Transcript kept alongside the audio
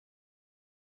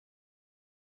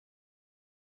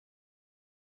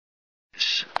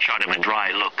shot him a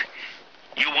dry look.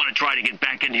 You want to try to get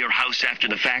back into your house after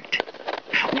the fact?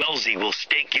 Wellesley will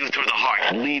stake you through the heart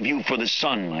and leave you for the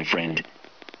sun, my friend.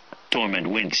 Torment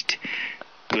winced.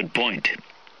 Good point.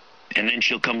 And then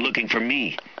she'll come looking for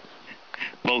me.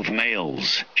 Both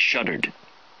males shuddered.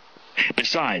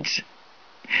 Besides,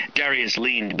 Darius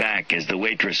leaned back as the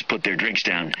waitress put their drinks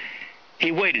down.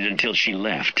 He waited until she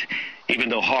left, even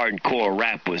though hardcore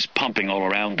rap was pumping all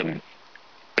around them.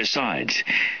 Besides,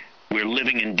 we're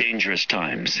living in dangerous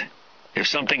times. If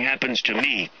something happens to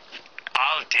me,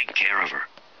 I'll take care of her.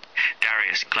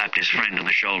 Darius clapped his friend on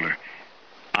the shoulder.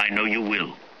 I know you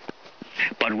will.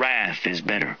 But wrath is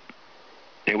better.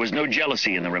 There was no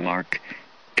jealousy in the remark.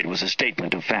 It was a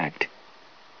statement of fact.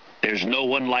 There's no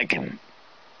one like him.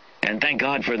 And thank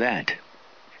God for that,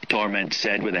 Torment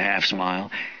said with a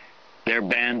half-smile. Their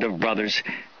band of brothers,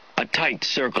 a tight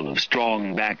circle of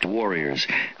strong-backed warriors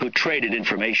who traded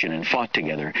information and fought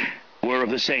together, were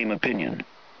of the same opinion.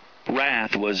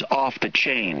 Wrath was off the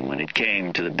chain when it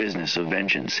came to the business of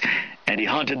vengeance, and he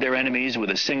hunted their enemies with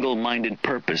a single-minded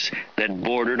purpose that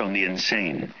bordered on the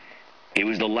insane. He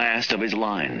was the last of his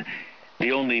line,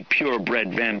 the only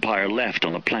purebred vampire left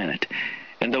on the planet,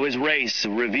 and though his race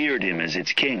revered him as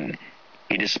its king,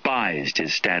 he despised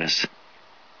his status.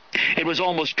 It was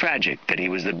almost tragic that he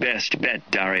was the best bet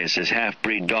Darius's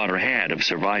half-breed daughter had of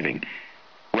surviving.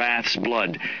 Wrath's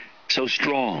blood, so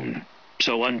strong,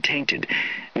 so untainted,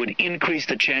 would increase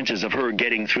the chances of her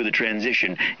getting through the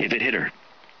transition if it hit her.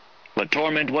 But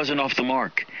Torment wasn't off the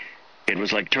mark. It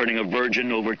was like turning a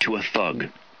virgin over to a thug.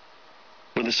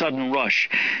 With a sudden rush,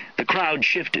 the crowd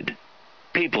shifted,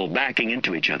 people backing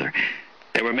into each other.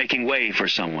 They were making way for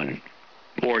someone,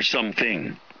 or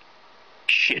something.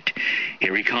 Shit,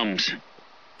 here he comes,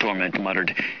 Torment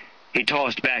muttered. He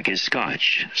tossed back his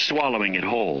scotch, swallowing it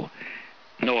whole.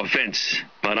 No offense,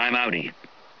 but I'm outie.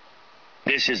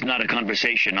 This is not a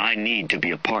conversation I need to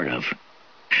be a part of.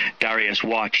 Darius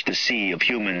watched the sea of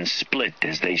humans split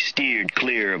as they steered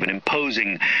clear of an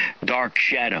imposing, dark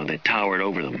shadow that towered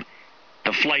over them.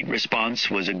 The flight response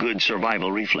was a good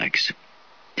survival reflex.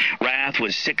 Wrath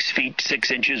was 6 feet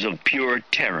 6 inches of pure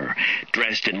terror,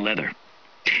 dressed in leather.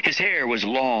 His hair was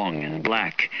long and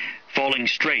black, falling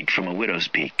straight from a widow's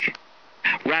peak.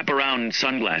 Wrap-around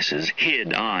sunglasses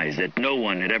hid eyes that no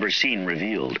one had ever seen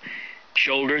revealed.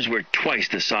 Shoulders were twice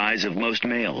the size of most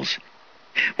males.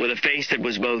 With a face that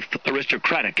was both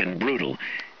aristocratic and brutal,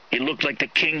 he looked like the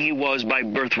king he was by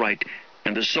birthright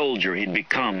and the soldier he'd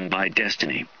become by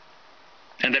destiny.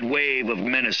 And that wave of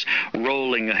menace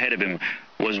rolling ahead of him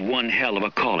was one hell of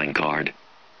a calling card.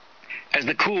 As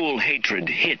the cool hatred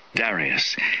hit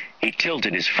Darius, he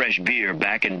tilted his fresh beer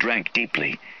back and drank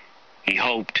deeply. He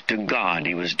hoped to God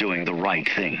he was doing the right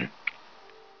thing.